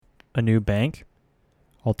a new bank,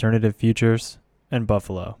 alternative futures, and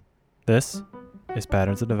Buffalo. This is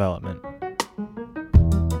Patterns of Development.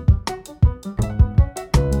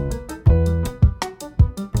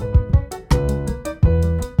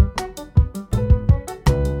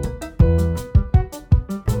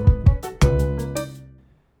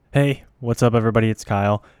 Hey, what's up everybody? It's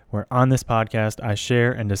Kyle, where on this podcast I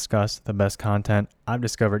share and discuss the best content I've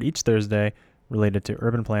discovered each Thursday related to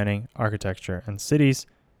urban planning, architecture, and cities.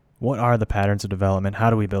 What are the patterns of development?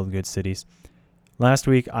 How do we build good cities? Last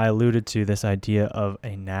week I alluded to this idea of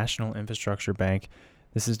a national infrastructure bank.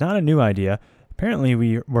 This is not a new idea. Apparently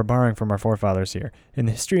we're borrowing from our forefathers here. In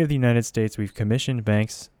the history of the United States, we've commissioned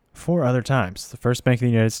banks 4 other times. The first Bank of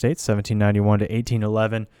the United States, 1791 to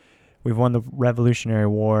 1811. We've won the Revolutionary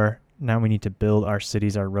War. Now we need to build our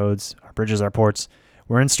cities, our roads, our bridges, our ports.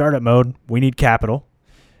 We're in startup mode. We need capital.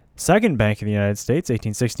 Second Bank of the United States,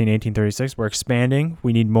 1816, 1836. We're expanding.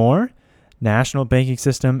 We need more. National banking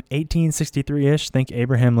system, 1863-ish. Think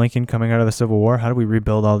Abraham Lincoln coming out of the Civil War. How do we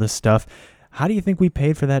rebuild all this stuff? How do you think we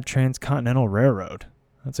paid for that transcontinental railroad?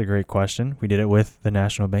 That's a great question. We did it with the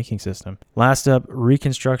national banking system. Last up,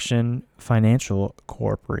 Reconstruction Financial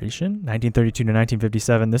Corporation, 1932 to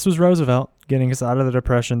 1957. This was Roosevelt getting us out of the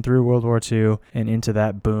Depression through World War II and into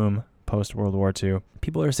that boom post-World War II.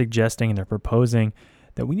 People are suggesting and they're proposing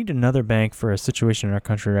that we need another bank for a situation in our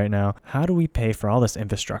country right now. How do we pay for all this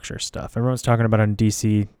infrastructure stuff? Everyone's talking about it in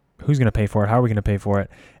D.C. Who's going to pay for it? How are we going to pay for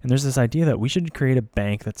it? And there's this idea that we should create a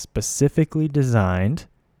bank that's specifically designed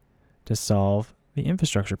to solve the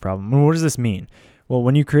infrastructure problem. Well, what does this mean? Well,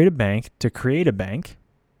 when you create a bank, to create a bank,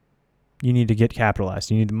 you need to get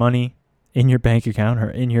capitalized. You need the money in your bank account or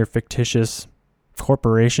in your fictitious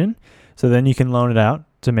corporation, so then you can loan it out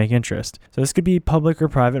to make interest. So this could be public or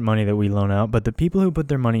private money that we loan out, but the people who put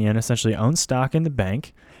their money in essentially own stock in the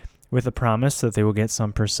bank with a promise that they will get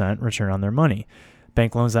some percent return on their money.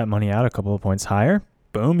 Bank loans that money out a couple of points higher.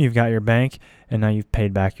 Boom, you've got your bank, and now you've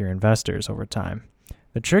paid back your investors over time.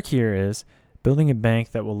 The trick here is building a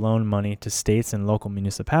bank that will loan money to states and local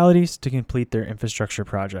municipalities to complete their infrastructure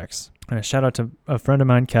projects. And a shout out to a friend of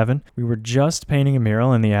mine, Kevin. We were just painting a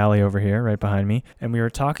mural in the alley over here, right behind me, and we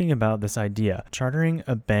were talking about this idea, chartering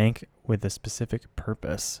a bank with a specific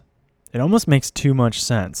purpose. It almost makes too much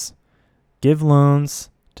sense. Give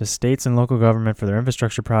loans to states and local government for their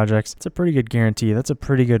infrastructure projects. It's a pretty good guarantee. That's a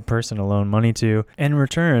pretty good person to loan money to. And in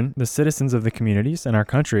return, the citizens of the communities and our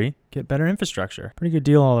country get better infrastructure. Pretty good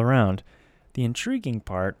deal all around. The intriguing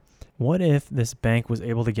part, what if this bank was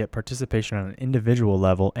able to get participation on an individual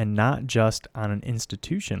level and not just on an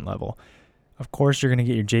institution level? Of course, you're going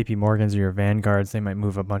to get your JP Morgans or your Vanguards. They might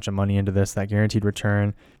move a bunch of money into this, that guaranteed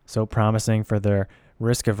return. So promising for their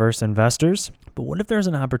risk-averse investors. But what if there's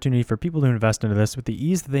an opportunity for people to invest into this with the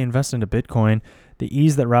ease that they invest into Bitcoin, the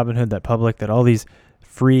ease that Robinhood, that Public, that all these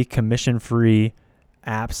free, commission-free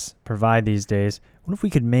apps provide these days? What if we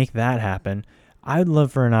could make that happen? I'd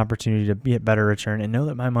love for an opportunity to be a better return and know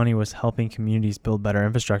that my money was helping communities build better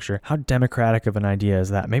infrastructure. How democratic of an idea is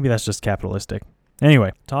that? Maybe that's just capitalistic.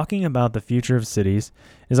 Anyway, talking about the future of cities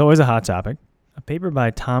is always a hot topic. A paper by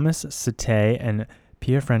Thomas Cité and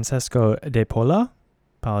Pierfrancesco de Pola,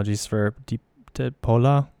 apologies for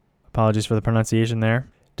the pronunciation there,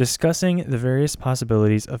 discussing the various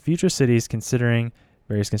possibilities of future cities considering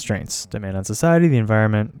various constraints, demand on society, the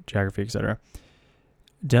environment, geography, etc.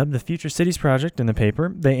 Dubbed the Future Cities Project in the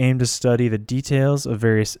paper, they aim to study the details of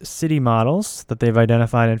various city models that they've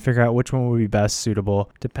identified and figure out which one would be best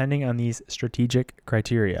suitable depending on these strategic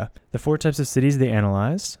criteria. The 4 types of cities they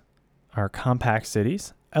analyzed are compact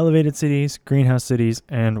cities, elevated cities, greenhouse cities,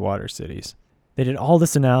 and water cities. They did all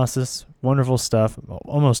this analysis, wonderful stuff,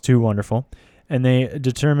 almost too wonderful, and they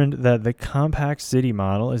determined that the compact city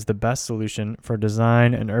model is the best solution for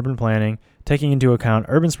design and urban planning, taking into account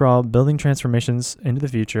urban sprawl, building transformations into the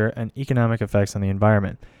future, and economic effects on the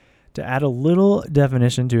environment. To add a little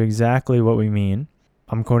definition to exactly what we mean,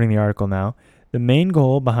 I'm quoting the article now, the main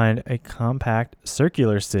goal behind a compact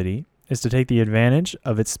circular city is to take the advantage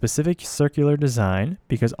of its specific circular design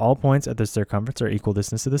because all points at the circumference are equal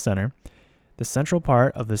distance to the center. The central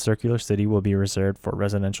part of the circular city will be reserved for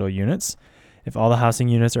residential units. If all the housing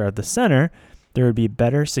units are at the center, there would be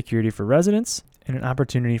better security for residents and an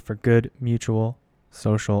opportunity for good mutual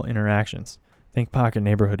social interactions. Think pocket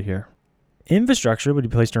neighborhood here. Infrastructure would be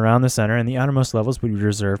placed around the center and the outermost levels would be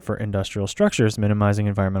reserved for industrial structures, minimizing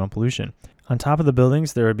environmental pollution. On top of the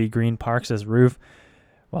buildings, there would be green parks as roof,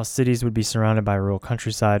 while cities would be surrounded by rural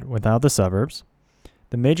countryside without the suburbs.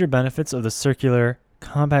 The major benefits of the circular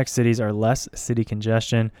compact cities are less city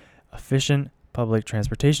congestion, efficient public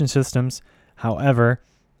transportation systems. However,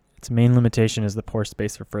 Its main limitation is the poor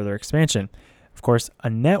space for further expansion. Of course,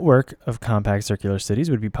 a network of compact circular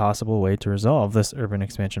cities would be a possible way to resolve this urban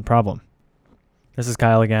expansion problem. This is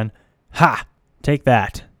Kyle again. Ha! Take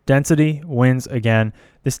that. Density wins again.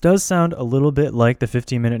 This does sound a little bit like the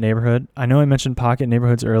 15-minute neighborhood. I know I mentioned pocket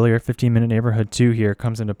neighborhoods earlier. 15-minute neighborhood 2 here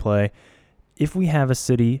comes into play. If we have a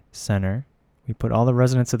city center, we put all the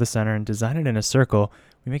residents of the center and design it in a circle.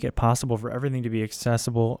 We make it possible for everything to be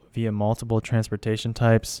accessible via multiple transportation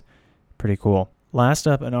types. Pretty cool. Last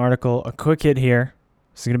up, an article, a quick hit here.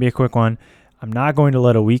 This is going to be a quick one. I'm not going to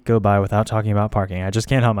let a week go by without talking about parking. I just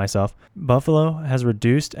can't help myself. Buffalo has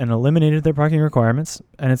reduced and eliminated their parking requirements,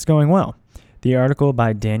 and it's going well. The article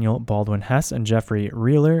by Daniel Baldwin Hess and Jeffrey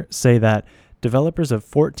Reeler say that developers of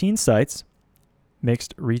 14 sites,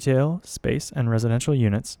 mixed retail, space, and residential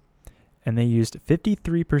units, and they used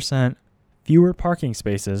 53% fewer parking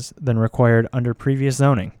spaces than required under previous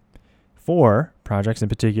zoning. 4 projects in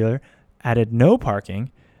particular added no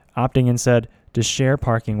parking, opting instead to share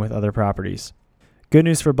parking with other properties. Good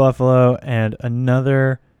news for Buffalo, and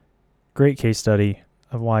another great case study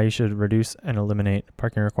of why you should reduce and eliminate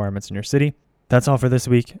parking requirements in your city. That's all for this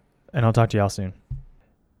week, and I'll talk to y'all soon.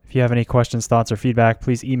 If you have any questions, thoughts, or feedback,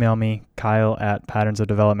 please email me,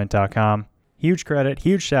 kyle@patternsofdevelopment.com. Huge credit,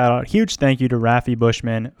 huge shout out, huge thank you to Raffi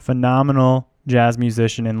Bushman, phenomenal jazz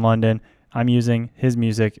musician in London. I'm using his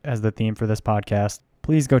music as the theme for this podcast.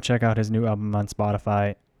 Please go check out his new album on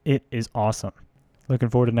Spotify. It is awesome. Looking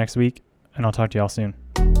forward to next week, and I'll talk to y'all soon.